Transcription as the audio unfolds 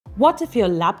What if your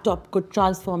laptop could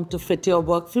transform to fit your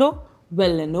workflow?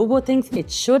 Well, Lenovo thinks it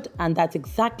should, and that's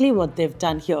exactly what they've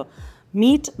done here.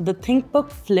 Meet the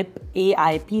ThinkBook Flip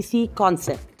AI PC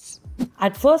concepts.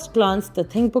 At first glance, the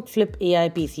ThinkBook Flip AI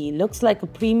PC looks like a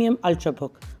premium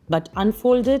ultrabook, but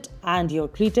unfolded and you're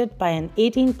greeted by an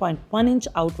 18.1-inch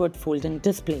outward folding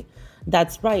display.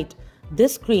 That's right,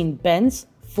 this screen bends,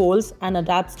 folds and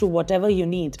adapts to whatever you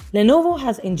need. Lenovo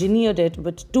has engineered it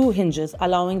with two hinges,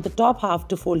 allowing the top half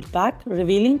to fold back,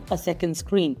 revealing a second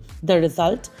screen. The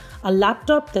result? A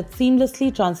laptop that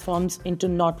seamlessly transforms into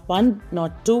not one,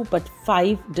 not two, but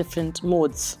 5 different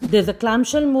modes. There's a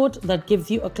clamshell mode that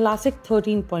gives you a classic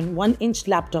 13.1-inch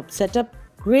laptop setup,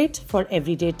 great for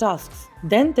everyday tasks.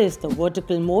 Then there's the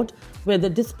vertical mode, where the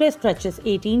display stretches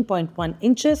 18.1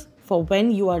 inches for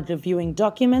when you are reviewing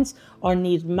documents or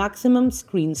need maximum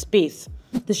screen space.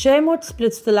 The share mode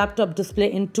splits the laptop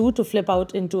display in two to flip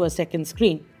out into a second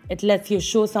screen. It lets you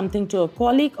show something to a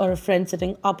colleague or a friend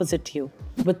sitting opposite you.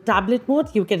 With tablet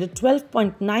mode, you get a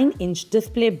 12.9-inch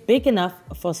display big enough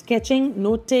for sketching,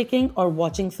 note-taking, or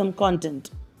watching some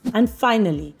content. And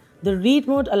finally, the read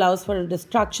mode allows for a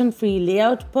distraction-free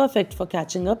layout perfect for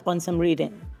catching up on some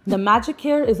reading. The magic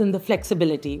here is in the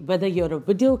flexibility. Whether you're a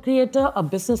video creator, a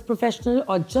business professional,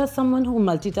 or just someone who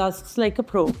multitasks like a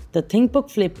pro, the ThinkBook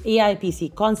Flip AI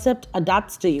PC concept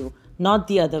adapts to you, not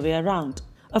the other way around.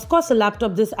 Of course, a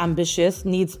laptop this ambitious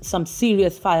needs some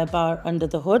serious firepower under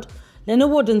the hood.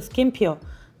 Lenovo didn't skimp here.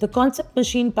 The concept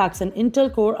machine packs an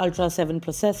Intel Core Ultra 7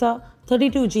 processor,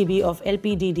 32 GB of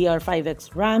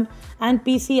LPDDR5X RAM, and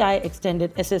PCI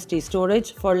extended SSD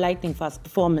storage for lightning-fast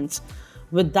performance.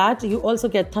 With that, you also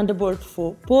get Thunderbolt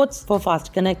 4 ports for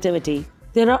fast connectivity.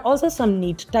 There are also some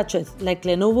neat touches, like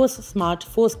Lenovo's Smart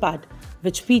Force Pad,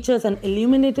 which features an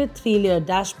illuminated 3-layer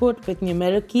dashboard with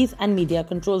numeric keys and media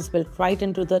controls built right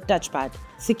into the touchpad.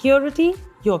 Security?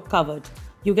 You're covered.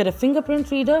 You get a fingerprint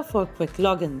reader for quick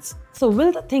logins. So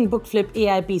will the ThinkBook Flip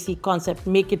AI PC concept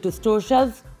make it to store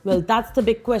shelves? Well, that's the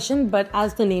big question, but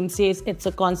as the name says, it's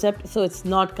a concept, so it's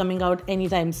not coming out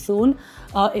anytime soon.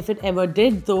 If it ever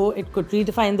did, though, it could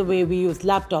redefine the way we use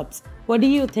laptops. What do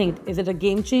you think? Is it a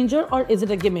game changer or is it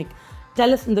a gimmick?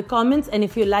 Tell us in the comments, and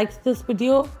if you liked this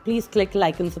video, please click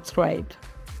like and subscribe.